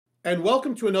And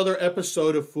welcome to another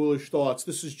episode of Foolish Thoughts.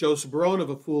 This is Joseph Barone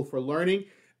of A Fool for Learning.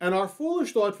 And our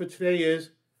foolish thought for today is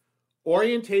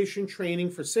orientation training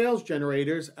for sales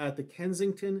generators at the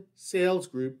Kensington Sales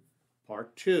Group,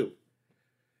 Part 2.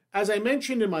 As I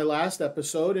mentioned in my last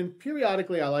episode, and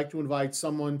periodically I like to invite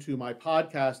someone to my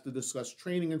podcast to discuss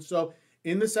training. And so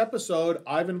in this episode,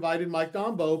 I've invited Mike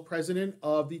Dombo, president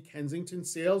of the Kensington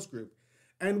Sales Group.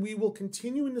 And we will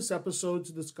continue in this episode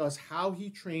to discuss how he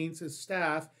trains his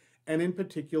staff and in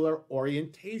particular,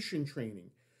 orientation training.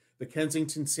 The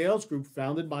Kensington Sales Group,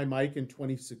 founded by Mike in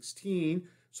 2016,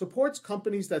 supports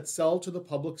companies that sell to the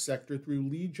public sector through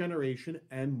lead generation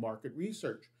and market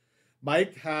research.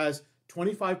 Mike has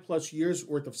 25 plus years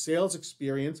worth of sales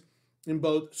experience in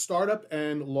both startup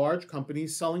and large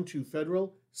companies selling to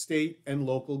federal, state, and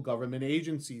local government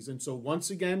agencies. And so once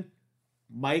again,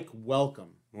 Mike, welcome.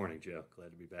 Morning, Joe.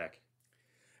 Glad to be back.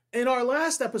 In our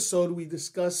last episode, we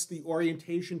discussed the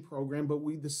orientation program, but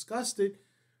we discussed it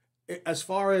as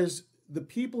far as the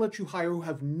people that you hire who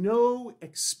have no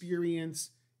experience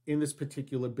in this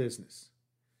particular business.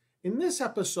 In this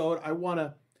episode, I want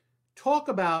to talk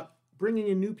about bringing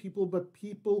in new people, but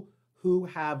people who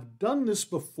have done this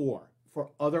before for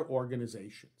other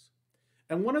organizations.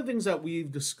 And one of the things that we've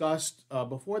discussed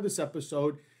before this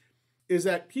episode is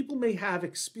that people may have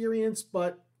experience,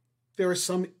 but there are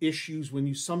some issues when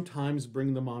you sometimes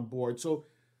bring them on board. So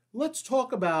let's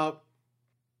talk about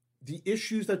the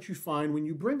issues that you find when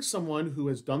you bring someone who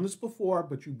has done this before,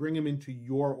 but you bring them into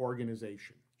your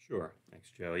organization. Sure.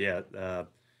 Thanks, Joe. Yeah, I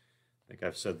think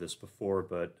I've said this before,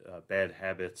 but bad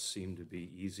habits seem to be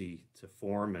easy to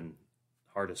form and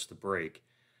hardest to break.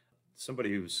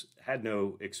 Somebody who's had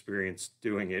no experience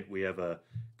doing it, we have a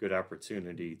good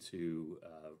opportunity to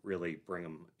really bring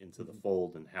them into the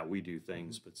fold and how we do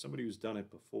things. But somebody who's done it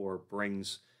before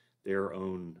brings their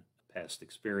own past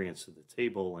experience to the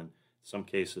table. And in some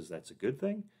cases, that's a good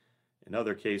thing. In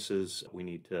other cases, we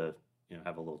need to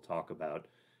have a little talk about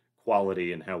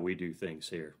quality and how we do things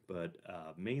here. But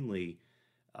mainly,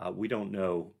 we don't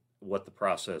know what the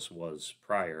process was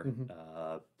prior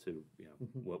to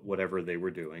whatever they were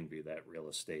doing, be that real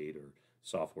estate or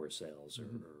software sales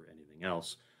or anything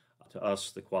else. To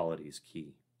us, the quality is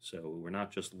key. So we're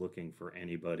not just looking for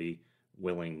anybody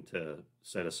willing to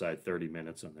set aside 30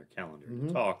 minutes on their calendar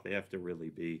to talk. They have to really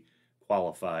be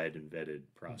qualified and vetted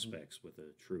prospects with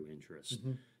a true interest.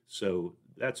 So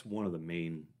that's one of the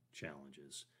main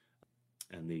challenges.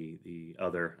 And the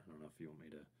other, I don't know if you want me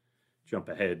to jump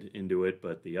ahead into it,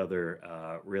 but the other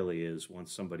really is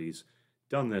once somebody's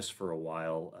done this for a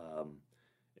while,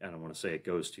 I don't want to say it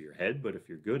goes to your head, but if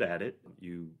you're good at it,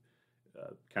 you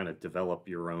kind of develop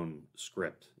your own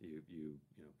script. You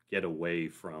get away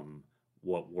from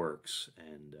what works,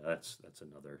 and that's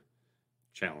another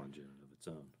challenge in and of its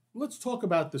own. Let's talk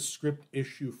about the script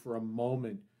issue for a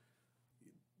moment.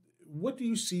 What do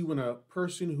you see when a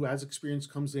person who has experience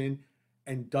comes in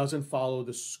and doesn't follow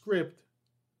the script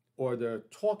or the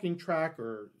talking track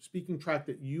or speaking track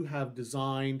that you have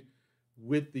designed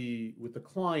with the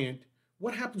client?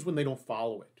 What happens when they don't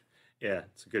follow it? Yeah,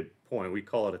 it's a good point. We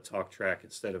call it a talk track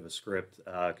instead of a script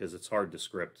because it's hard to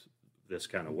script this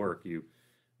kind of work. You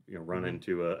run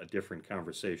into a different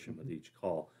conversation with each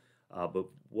call. But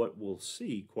what we'll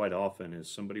see quite often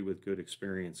is somebody with good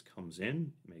experience comes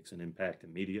in, makes an impact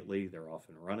immediately. They're off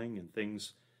and running, and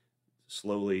things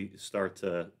slowly start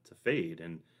to fade.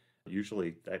 And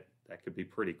usually that could be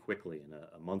pretty quickly in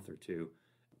a month or two.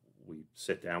 We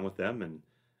sit down with them and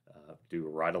do a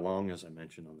ride along, as I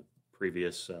mentioned on the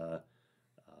previous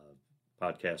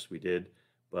podcast we did,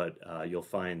 but you'll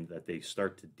find that they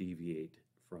start to deviate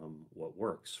from what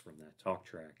works from that talk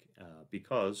track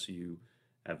because you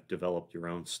have developed your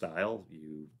own style,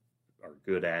 you are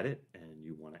good at it, and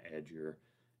you want to add your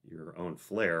own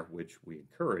flair, which we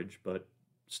encourage, but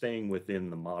staying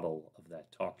within the model of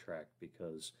that talk track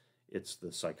because it's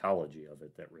the psychology of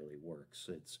it that really works.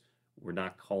 We're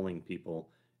not calling people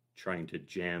trying to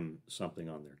jam something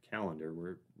on their calendar.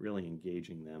 We're really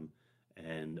engaging them,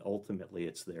 and ultimately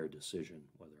it's their decision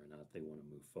whether or not they want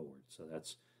to move forward. So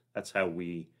that's how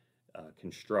we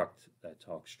construct that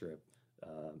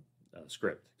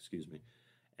script,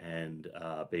 and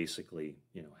basically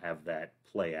have that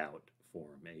play out for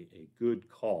them. A good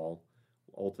call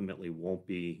ultimately won't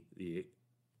be the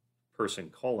person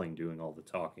calling doing all the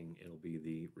talking. It'll be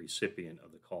the recipient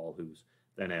of the call who's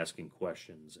then asking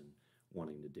questions and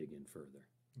wanting to dig in further.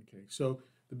 Okay, so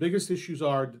the biggest issues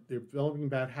are they're developing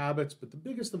bad habits, but the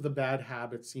biggest of the bad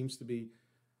habits seems to be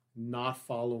not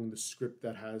following the script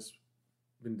that has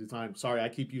been designed. Sorry, I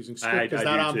keep using script because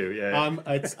I do too. Yeah.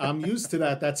 I'm used to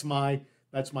that. That's my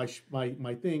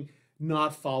thing.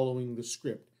 not following the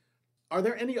script. Are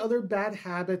there any other bad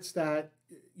habits that,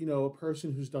 a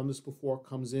person who's done this before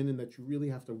comes in and that you really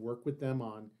have to work with them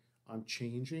on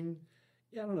changing?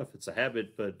 Yeah, I don't know if it's a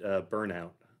habit, but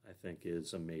burnout, I think,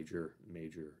 is a major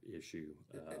issue.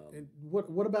 And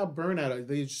what about burnout? Are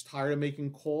they just tired of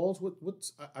making calls?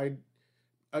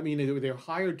 I mean, they're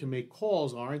hired to make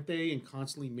calls, aren't they? And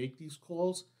constantly make these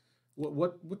calls.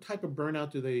 What type of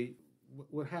burnout do they?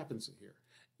 What happens here?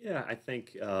 Yeah, I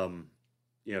think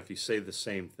if you say the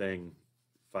same thing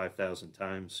 5,000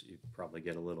 times, you probably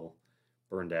get a little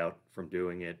burned out from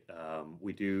doing it.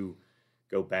 We do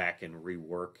go back and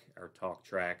rework our talk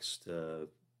tracks to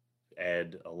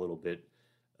add a little bit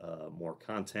more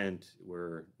content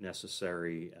where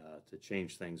necessary to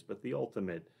change things. But the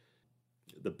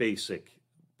basic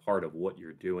part of what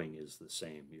you're doing is the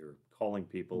same. You're calling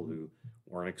people who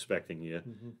weren't expecting you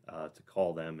to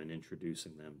call them and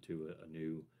introducing them to a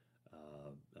new,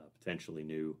 potentially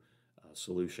new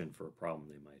solution for a problem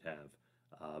they might have.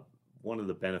 One of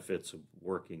the benefits of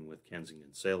working with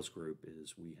Kensington Sales Group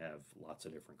is we have lots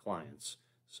of different clients.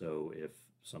 So if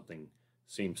something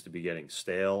seems to be getting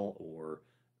stale or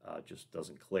just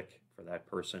doesn't click for that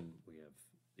person, we have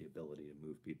the ability to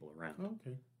move people around.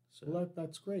 Okay, So well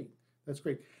that's great. That's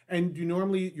great. And do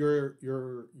normally your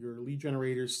lead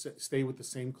generators stay with the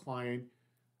same client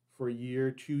for a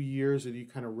year, 2 years, or do you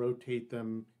kind of rotate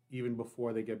them even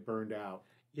before they get burned out?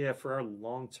 yeah, for our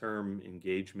long-term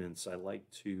engagements, I like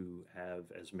to have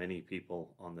as many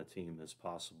people on the team as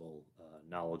possible,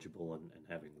 knowledgeable and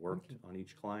having worked on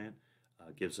each client.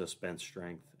 Gives us bench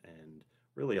strength and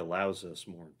really allows us,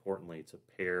 more importantly, to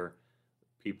pair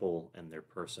people and their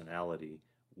personality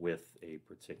with a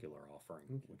particular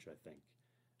offering, which I think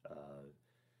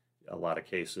a lot of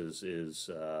cases is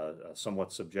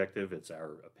somewhat subjective. It's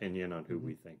our opinion on who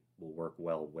we think will work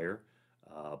well where,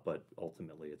 but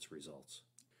ultimately it's results.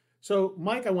 So,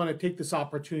 Mike, I want to take this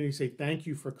opportunity to say thank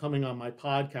you for coming on my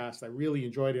podcast. I really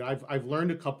enjoyed it. I've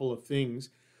learned a couple of things.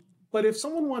 But if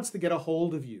someone wants to get a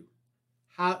hold of you,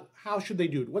 how should they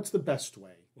do it? What's the best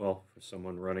way? Well, for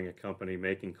someone running a company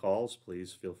making calls,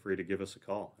 please feel free to give us a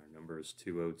call. Our number is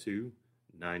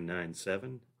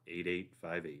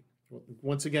 202-997-8858.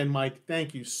 Once again, Mike,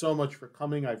 thank you so much for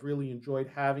coming. I've really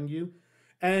enjoyed having you.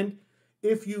 And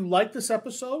if you like this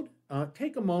episode,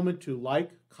 take a moment to like,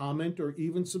 comment, or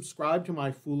even subscribe to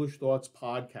my Foolish Thoughts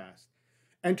podcast.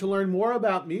 And to learn more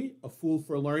about me, A Fool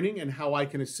for Learning, and how I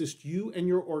can assist you and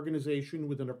your organization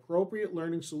with an appropriate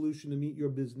learning solution to meet your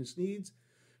business needs,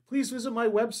 please visit my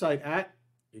website at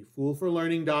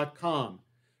afoolforlearning.com.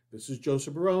 This is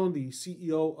Joseph Barone, the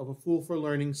CEO of A Fool for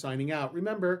Learning, signing out.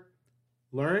 Remember,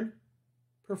 learn,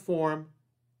 perform,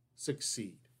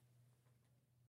 succeed.